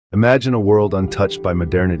Imagine a world untouched by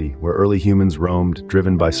modernity, where early humans roamed,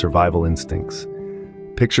 driven by survival instincts.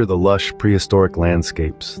 Picture the lush, prehistoric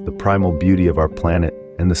landscapes, the primal beauty of our planet,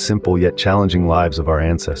 and the simple yet challenging lives of our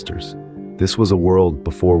ancestors. This was a world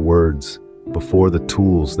before words, before the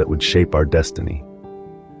tools that would shape our destiny.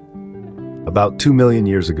 About 2 million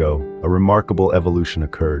years ago, a remarkable evolution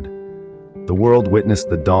occurred. The world witnessed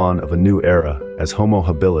the dawn of a new era as Homo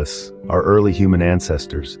habilis, our early human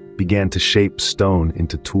ancestors, began to shape stone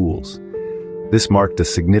into tools. This marked a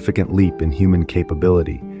significant leap in human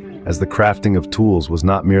capability, as the crafting of tools was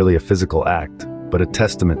not merely a physical act, but a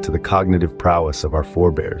testament to the cognitive prowess of our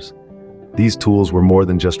forebears. These tools were more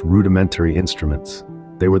than just rudimentary instruments.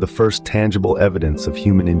 They were the first tangible evidence of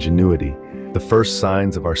human ingenuity, the first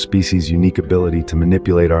signs of our species' unique ability to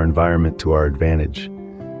manipulate our environment to our advantage.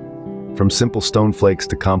 From simple stone flakes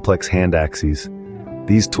to complex hand axes,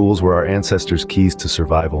 these tools were our ancestors' keys to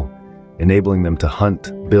survival, enabling them to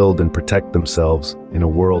hunt, build, and protect themselves in a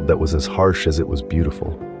world that was as harsh as it was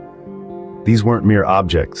beautiful. These weren't mere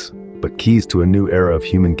objects, but keys to a new era of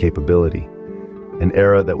human capability, an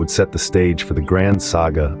era that would set the stage for the grand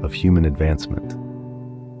saga of human advancement.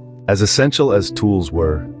 As essential as tools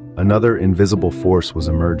were, another invisible force was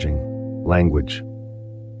emerging: language.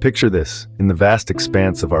 Picture this: in the vast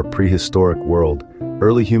expanse of our prehistoric world,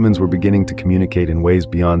 early humans were beginning to communicate in ways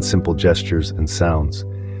beyond simple gestures and sounds.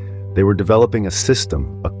 They were developing a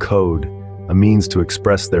system, a code, a means to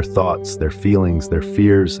express their thoughts, their feelings, their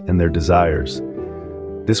fears, and their desires.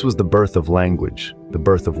 This was the birth of language, the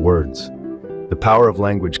birth of words. The power of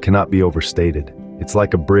language cannot be overstated. It's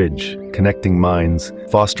like a bridge, connecting minds,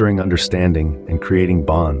 fostering understanding, and creating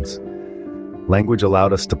bonds. Language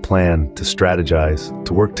allowed us to plan, to strategize,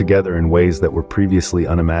 to work together in ways that were previously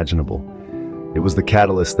unimaginable. It was the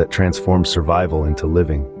catalyst that transformed survival into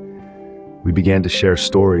living. We began to share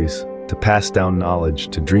stories, to pass down knowledge,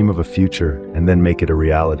 to dream of a future, and then make it a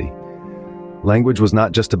reality. Language was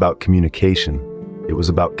not just about communication, it was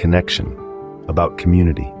about connection, about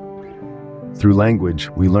community. Through language,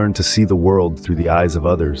 we learned to see the world through the eyes of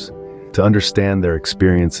others, to understand their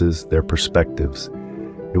experiences, their perspectives.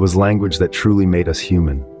 It was language that truly made us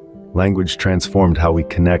human. Language transformed how we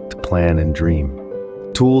connect, plan, and dream.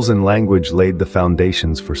 Tools and language laid the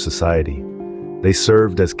foundations for society. They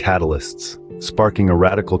served as catalysts, sparking a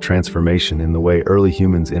radical transformation in the way early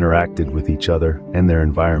humans interacted with each other and their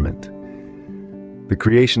environment. The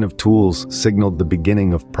creation of tools signaled the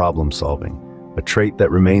beginning of problem solving, a trait that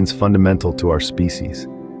remains fundamental to our species.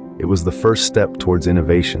 It was the first step towards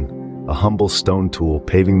innovation, a humble stone tool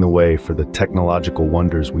paving the way for the technological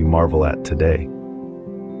wonders we marvel at today.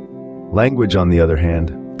 Language, on the other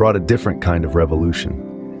hand, brought a different kind of revolution.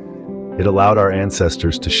 It allowed our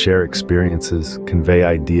ancestors to share experiences, convey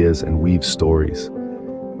ideas, and weave stories.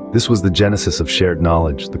 This was the genesis of shared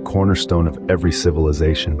knowledge, the cornerstone of every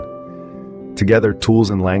civilization. Together, tools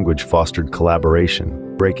and language fostered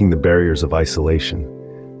collaboration, breaking the barriers of isolation.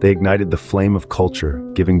 They ignited the flame of culture,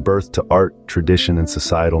 giving birth to art, tradition, and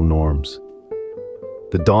societal norms.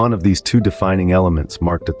 The dawn of these two defining elements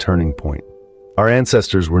marked a turning point. Our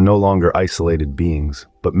ancestors were no longer isolated beings,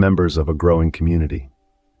 but members of a growing community.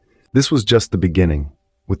 This was just the beginning.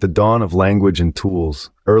 With the dawn of language and tools,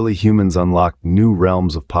 early humans unlocked new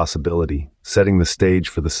realms of possibility, setting the stage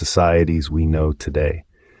for the societies we know today.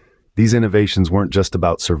 These innovations weren't just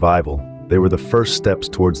about survival, they were the first steps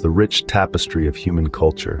towards the rich tapestry of human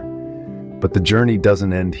culture. But the journey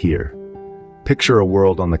doesn't end here. Picture a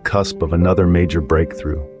world on the cusp of another major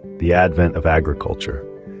breakthrough, the advent of agriculture.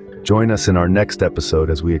 Join us in our next episode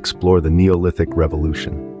as we explore the Neolithic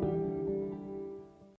Revolution.